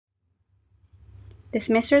The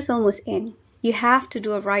semester is almost in. You have to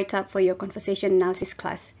do a write-up for your conversation analysis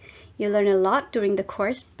class. You learn a lot during the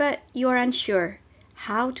course, but you are unsure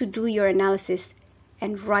how to do your analysis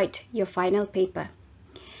and write your final paper.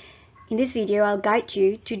 In this video, I'll guide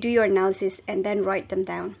you to do your analysis and then write them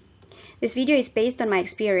down. This video is based on my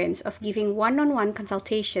experience of giving one-on-one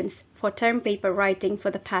consultations for term paper writing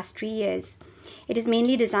for the past 3 years. It is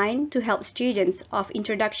mainly designed to help students of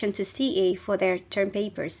Introduction to CA for their term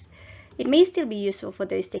papers. It may still be useful for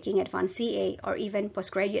those taking advanced CA or even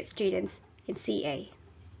postgraduate students in CA.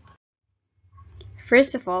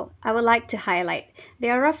 First of all, I would like to highlight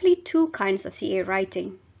there are roughly 2 kinds of CA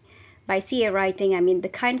writing. By CA writing, I mean the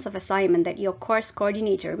kinds of assignment that your course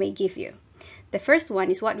coordinator may give you. The first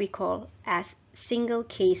one is what we call as single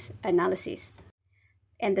case analysis.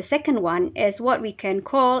 And the second one is what we can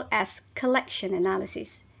call as collection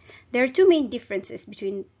analysis. There are 2 main differences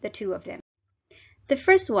between the 2 of them. The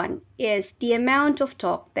first one is the amount of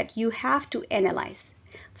talk that you have to analyze.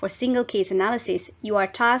 For single case analysis, you are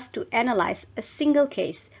tasked to analyze a single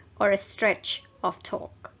case or a stretch of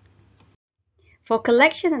talk. For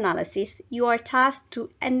collection analysis, you are tasked to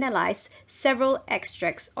analyze several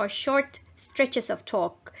extracts or short stretches of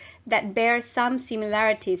talk that bear some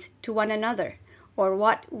similarities to one another, or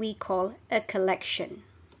what we call a collection.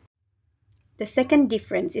 The second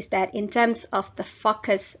difference is that in terms of the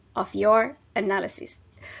focus of your analysis.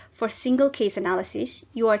 For single case analysis,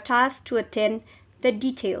 you are tasked to attend the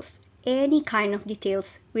details, any kind of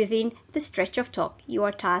details within the stretch of talk you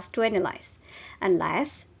are tasked to analyze,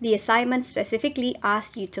 unless the assignment specifically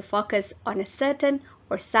asks you to focus on a certain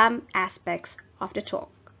or some aspects of the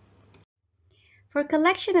talk. For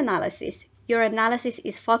collection analysis, your analysis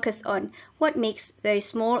is focused on what makes those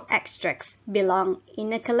small extracts belong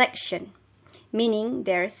in a collection, meaning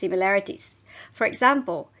their similarities. For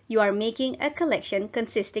example, you are making a collection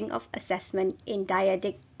consisting of assessment in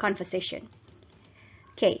dyadic conversation.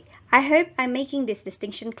 Okay, I hope I'm making this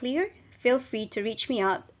distinction clear. Feel free to reach me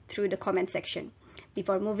out through the comment section.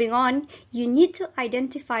 Before moving on, you need to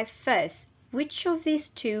identify first which of these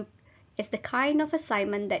 2 is the kind of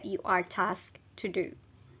assignment that you are tasked to do.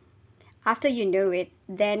 After you know it,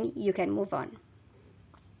 then you can move on.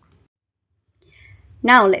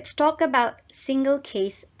 Now let's talk about single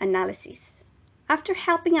case analysis. After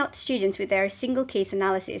helping out students with their single case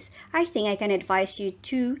analysis, I think I can advise you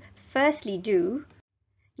to firstly do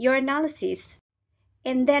your analysis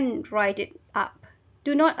and then write it up.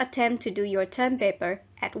 Do not attempt to do your term paper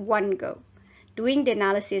at one go, doing the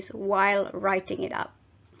analysis while writing it up.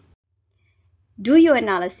 Do your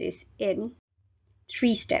analysis in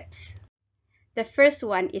 3 steps. The first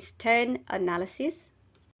one is turn analysis.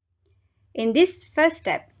 In this first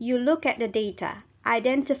step, you look at the data,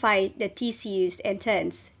 identify the TCUs and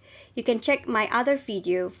turns. You can check my other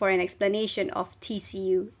video for an explanation of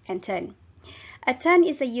TCU and turn. A turn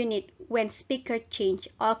is a unit when speaker change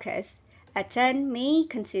occurs. A turn may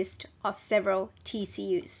consist of several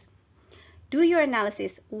TCUs. Do your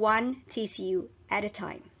analysis 1 TCU at a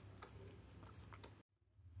time.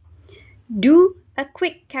 Do a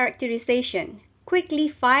quick characterization. Quickly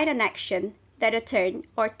find an action that a turn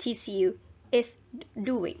or TCU is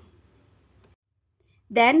doing.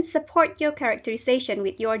 Then support your characterization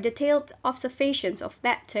with your detailed observations of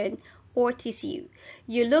that turn or TCU.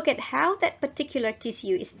 You look at how that particular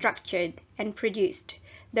TCU is structured and produced,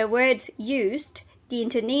 the words used, the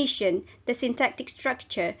intonation, the syntactic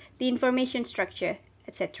structure, the information structure,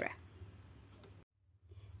 etc.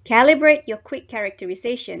 Calibrate your quick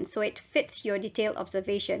characterization so it fits your detailed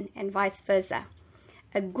observation and vice versa.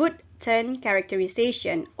 A good turn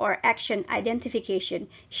characterization or action identification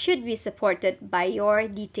should be supported by your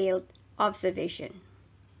detailed observation.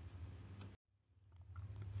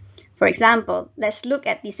 For example, let's look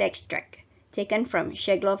at this extract taken from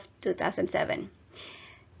Sheglov 2007.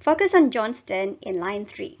 Focus on John's turn in line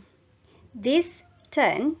 3. This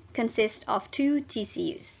turn consists of 2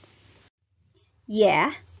 TCUs.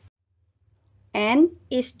 Yeah, and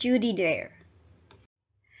is Judy there?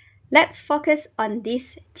 Let's focus on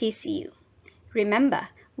this TCU. Remember,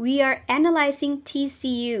 we are analyzing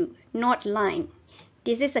TCU, not line.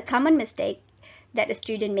 This is a common mistake that a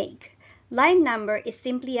student makes. Line number is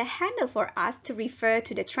simply a handle for us to refer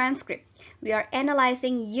to the transcript. We are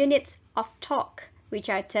analyzing units of talk, which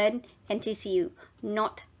are turn and TCU,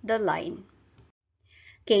 not the line.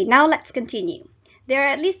 Okay, now let's continue. There are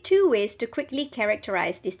at least 2 ways to quickly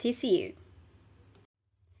characterize this TCU.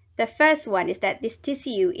 The first one is that this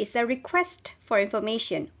TCU is a request for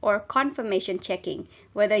information or confirmation checking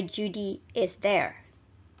whether Judy is there.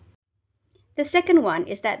 The second one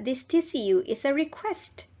is that this TCU is a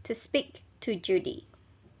request to speak to Judy.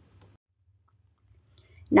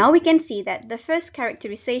 Now we can see that the first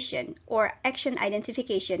characterization or action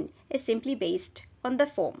identification is simply based on the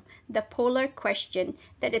form, the polar question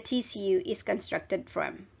that the TCU is constructed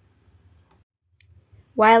from.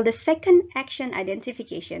 While the second action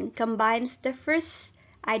identification combines the first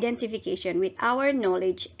identification with our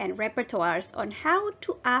knowledge and repertoires on how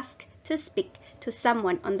to ask to speak to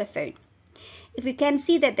someone on the phone. If we can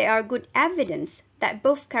see that there are good evidence that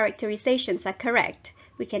both characterizations are correct,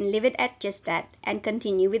 we can leave it at just that and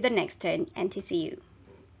continue with the next turn and TCU.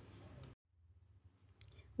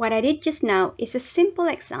 What I did just now is a simple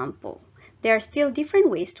example. There are still different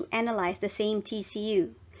ways to analyze the same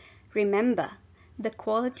TCU. Remember, the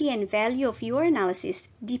quality and value of your analysis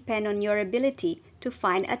depend on your ability to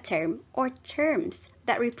find a term or terms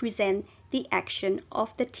that represent the action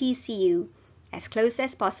of the TCU as close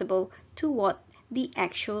as possible to what the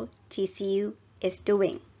actual TCU is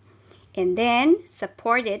doing, and then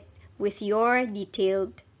support it with your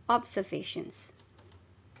detailed observations.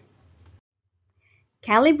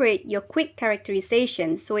 Calibrate your quick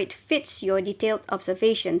characterization so it fits your detailed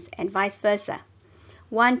observations and vice versa.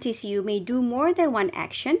 One TCU may do more than one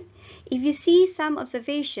action. If you see some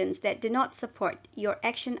observations that do not support your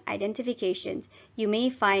action identifications, you may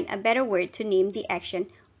find a better word to name the action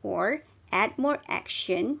or add more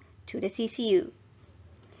action to the TCU.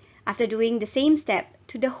 After doing the same step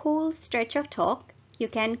to the whole stretch of talk, you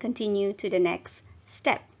can continue to the next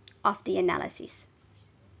step of the analysis.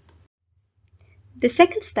 The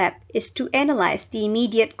second step is to analyze the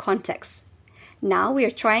immediate context. Now we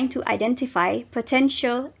are trying to identify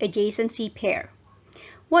potential adjacency pair.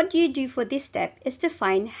 What you do for this step is to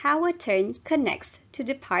find how a turn connects to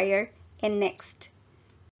the prior and next.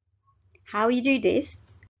 How you do this?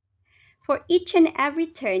 For each and every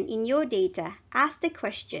turn in your data, ask the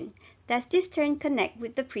question, does this turn connect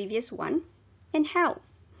with the previous one? And how?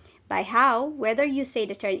 By how, whether you say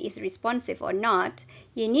the turn is responsive or not,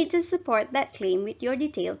 you need to support that claim with your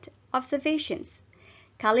detailed observations.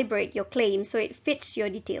 Calibrate your claim so it fits your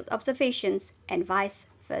detailed observations and vice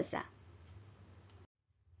versa.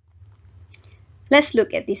 Let's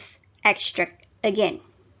look at this extract again.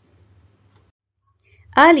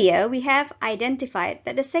 Earlier, we have identified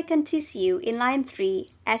that the second TCU in line 3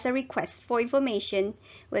 as a request for information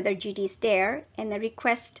whether Judy is there and a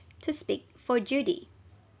request to speak for Judy.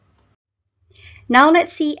 Now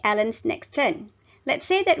let's see Alan's next turn. Let's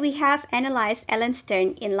say that we have analyzed Alan's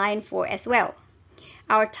turn in line 4 as well.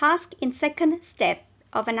 Our task in second step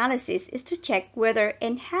of analysis is to check whether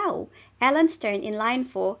and how Alan's turn in line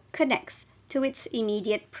 4 connects to its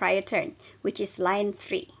immediate prior turn, which is line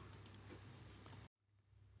 3.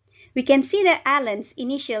 We can see that Alan's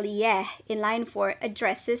initial yeah in line 4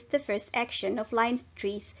 addresses the first action of line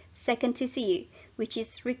 3's second TCU, which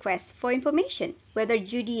is request for information whether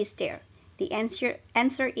Judy is there. The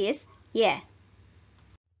answer is yeah.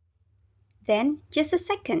 Then, just a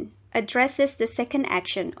second, addresses the second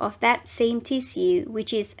action of that same TCU,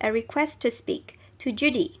 which is a request to speak to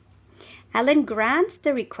Judy. Alan grants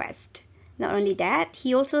the request. Not only that,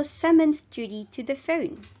 he also summons Judy to the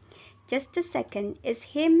phone. Just a second is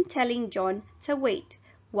him telling John to wait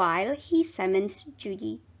while he summons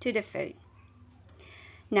Judy to the phone.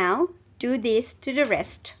 Now, do this to the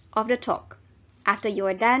rest of the talk. After you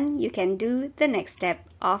are done, you can do the next step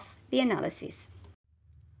of the analysis.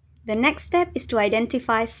 The next step is to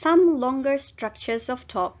identify some longer structures of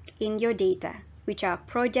talk in your data, which are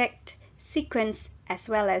project, sequence, as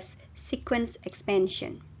well as sequence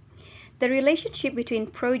expansion. The relationship between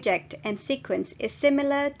project and sequence is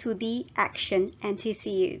similar to the action and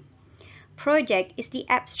TCU. Project is the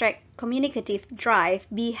abstract communicative drive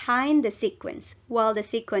behind the sequence, while the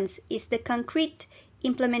sequence is the concrete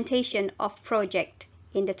implementation of project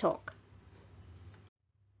in the talk.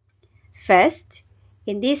 First,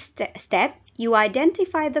 in this step, you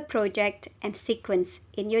identify the project and sequence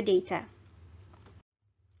in your data.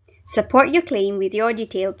 Support your claim with your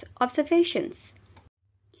detailed observations.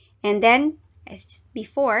 And then, as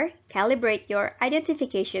before, calibrate your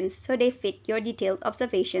identifications so they fit your detailed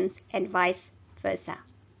observations and vice versa.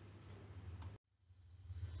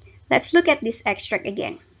 Let's look at this extract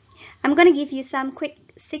again. I'm going to give you some quick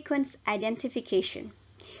sequence identification.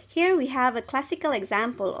 Here we have a classical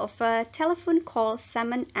example of a telephone call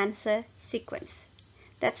summon answer sequence.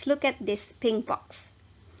 Let's look at this pink box.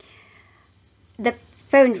 The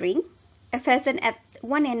phone rings. A person at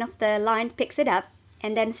one end of the line picks it up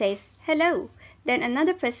and then says hello. Then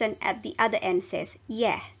another person at the other end says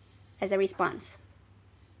yeah as a response.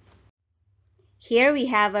 Here we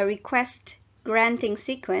have a request granting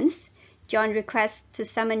sequence. John requests to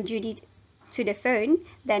summon Judy to the phone,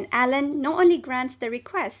 then Alan not only grants the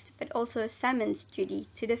request but also summons Judy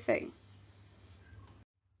to the phone.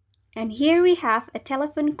 And here we have a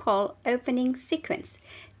telephone call opening sequence.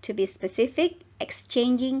 To be specific,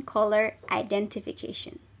 exchanging caller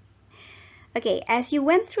identification. Okay, as you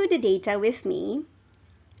went through the data with me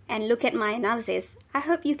and look at my analysis, I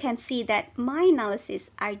hope you can see that my analysis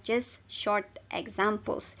are just short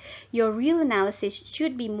examples. Your real analysis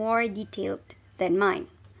should be more detailed than mine.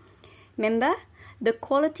 Remember, the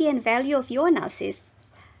quality and value of your analysis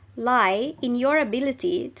lie in your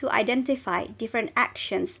ability to identify different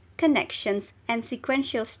actions, connections, and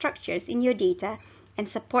sequential structures in your data and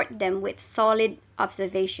support them with solid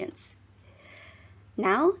observations.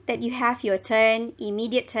 Now that you have your turn,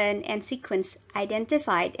 immediate turn, and sequence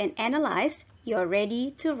identified and analyzed, you're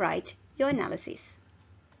ready to write your analysis.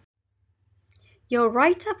 Your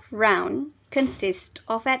write-up round consists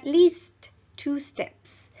of at least 2 steps.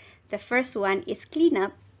 The first one is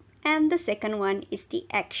cleanup, and the second one is the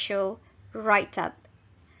actual write-up.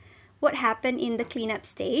 What happened in the cleanup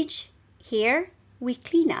stage? Here, we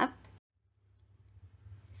clean up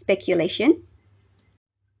speculation,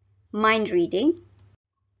 mind reading,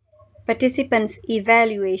 participants'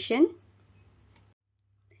 evaluation,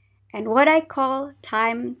 and what I call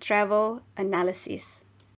time travel analysis.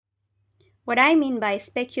 What I mean by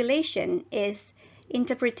speculation is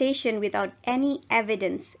interpretation without any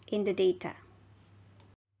evidence in the data.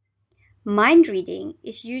 Mind reading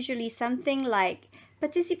is usually something like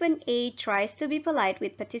participant A tries to be polite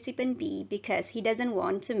with participant B because he doesn't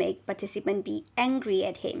want to make participant B angry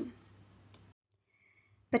at him.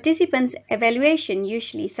 Participant's evaluation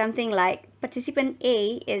usually something like participant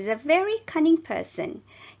A is a very cunning person.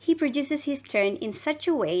 He produces his turn in such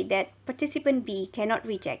a way that participant B cannot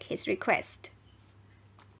reject his request.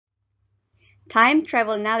 Time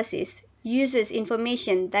travel analysis uses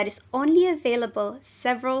information that is only available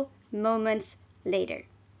several moments later.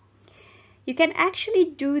 You can actually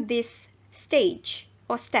do this stage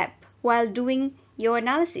or step while doing your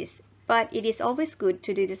analysis, but it is always good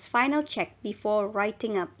to do this final check before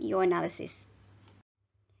writing up your analysis.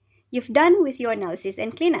 You've done with your analysis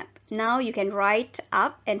and cleanup. Now you can write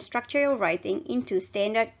up and structure your writing into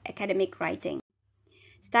standard academic writing.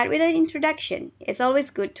 Start with an introduction. It's always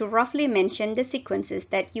good to roughly mention the sequences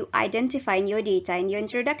that you identify in your data in your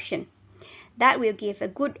introduction. That will give a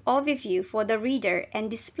good overview for the reader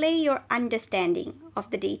and display your understanding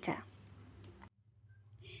of the data.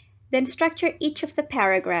 Then structure each of the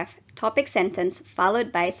paragraph, topic sentence,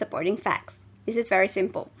 followed by supporting facts. This is very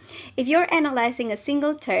simple. If you're analyzing a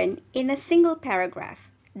single turn in a single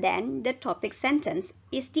paragraph, then the topic sentence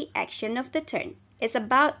is the action of the turn. It's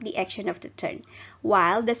about the action of the turn,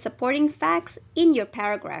 while the supporting facts in your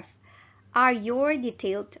paragraph are your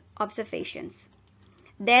detailed observations.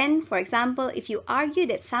 Then, for example, if you argue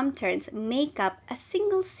that some turns make up a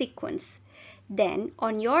single sequence, then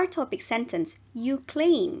on your topic sentence, you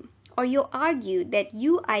claim or you argue that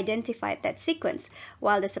you identified that sequence,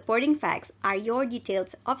 while the supporting facts are your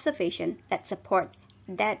detailed observation that support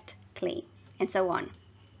that claim, and so on.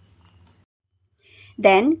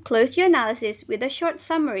 Then close your analysis with a short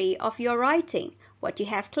summary of your writing, what you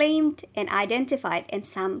have claimed and identified, and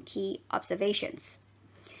some key observations.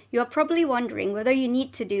 You are probably wondering whether you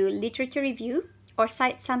need to do literature review or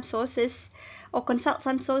cite some sources or consult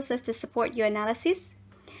some sources to support your analysis.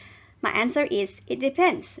 My answer is, it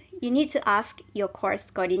depends. You need to ask your course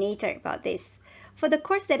coordinator about this. For the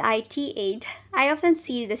course that I TA, I often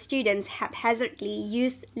see the students haphazardly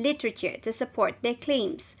use literature to support their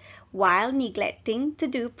claims, while neglecting to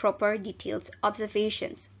do proper detailed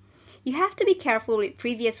observations. You have to be careful with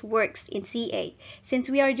previous works in CA. Since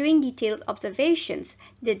we are doing detailed observations,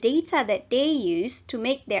 the data that they use to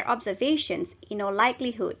make their observations in all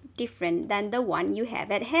likelihood different than the one you have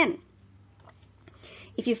at hand.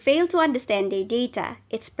 If you fail to understand their data,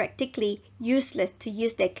 it's practically useless to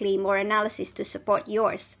use their claim or analysis to support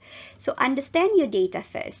yours. So understand your data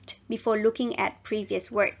first before looking at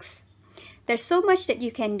previous works. There's so much that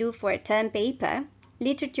you can do for a term paper.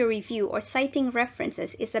 Literature review or citing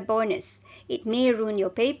references is a bonus. It may ruin your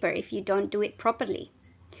paper if you don't do it properly.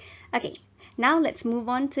 Okay, now let's move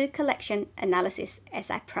on to collection analysis, as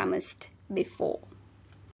I promised before.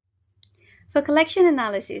 For collection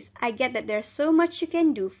analysis, I get that there's so much you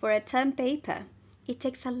can do for a term paper. It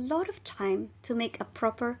takes a lot of time to make a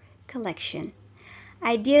proper collection.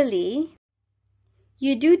 Ideally,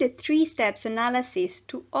 you do the 3 steps analysis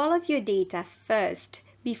to all of your data first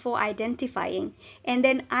before identifying and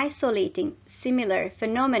then isolating similar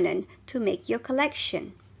phenomenon to make your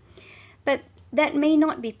collection. But that may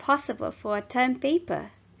not be possible for a term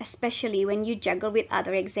paper, especially when you juggle with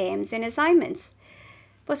other exams and assignments.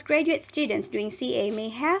 Postgraduate students doing CA may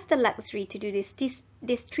have the luxury to do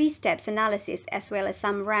this three-steps analysis as well as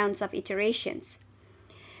some rounds of iterations.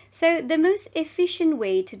 So the most efficient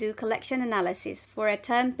way to do collection analysis for a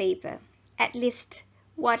term paper, at least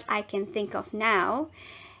what I can think of now,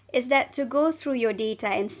 is that to go through your data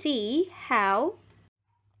and see how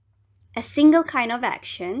a single kind of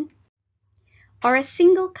action or a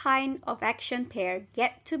single kind of action pair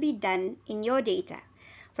get to be done in your data.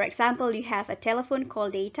 For example, you have a telephone call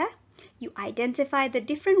data. You identify the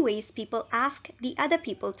different ways people ask the other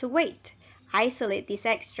people to wait. Isolate these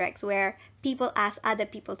extracts where people ask other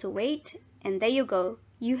people to wait, and there you go,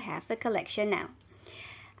 you have a collection now.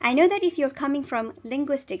 I know that if you're coming from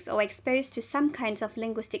linguistics or exposed to some kinds of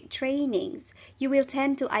linguistic trainings, you will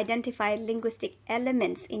tend to identify linguistic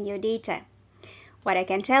elements in your data. What I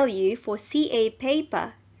can tell you, for CA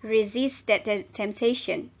paper, resist that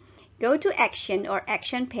temptation. Go to action or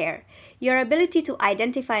action pair. Your ability to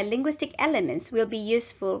identify linguistic elements will be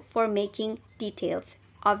useful for making detailed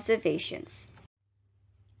observations.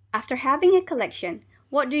 After having a collection,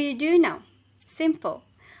 what do you do now? Simple.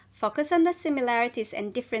 Focus on the similarities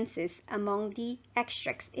and differences among the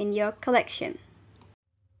extracts in your collection.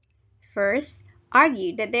 First,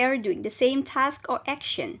 argue that they are doing the same task or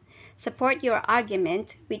action. Support your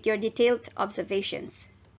argument with your detailed observations.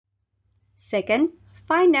 Second,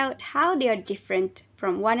 find out how they are different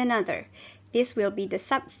from one another. This will be the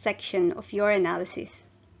subsection of your analysis.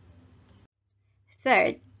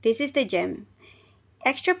 Third, this is the gem.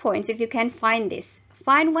 Extra points if you can find this.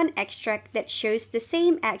 Find one extract that shows the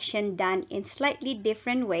same action done in slightly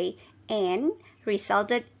different way and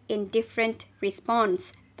resulted in different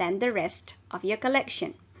response than the rest of your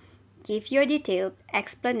collection. Give your detailed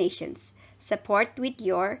explanations. Support with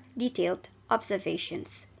your detailed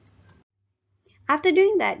observations. After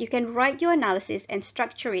doing that, you can write your analysis and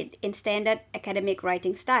structure it in standard academic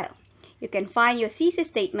writing style. You can find your thesis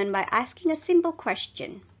statement by asking a simple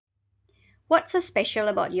question. What's so special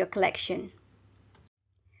about your collection?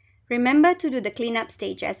 Remember to do the cleanup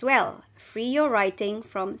stage as well. Free your writing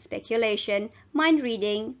from speculation, mind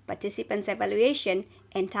reading, participants' evaluation,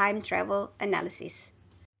 and time travel analysis.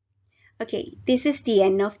 Okay, this is the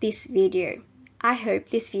end of this video. I hope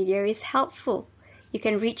this video is helpful. You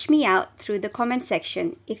can reach me out through the comment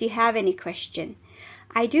section if you have any question.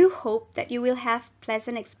 I do hope that you will have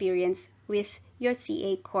pleasant experience with your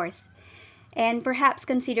CA course and perhaps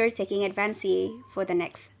consider taking advanced CA for the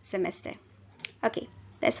next semester. Okay,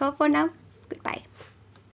 that's all for now. Goodbye.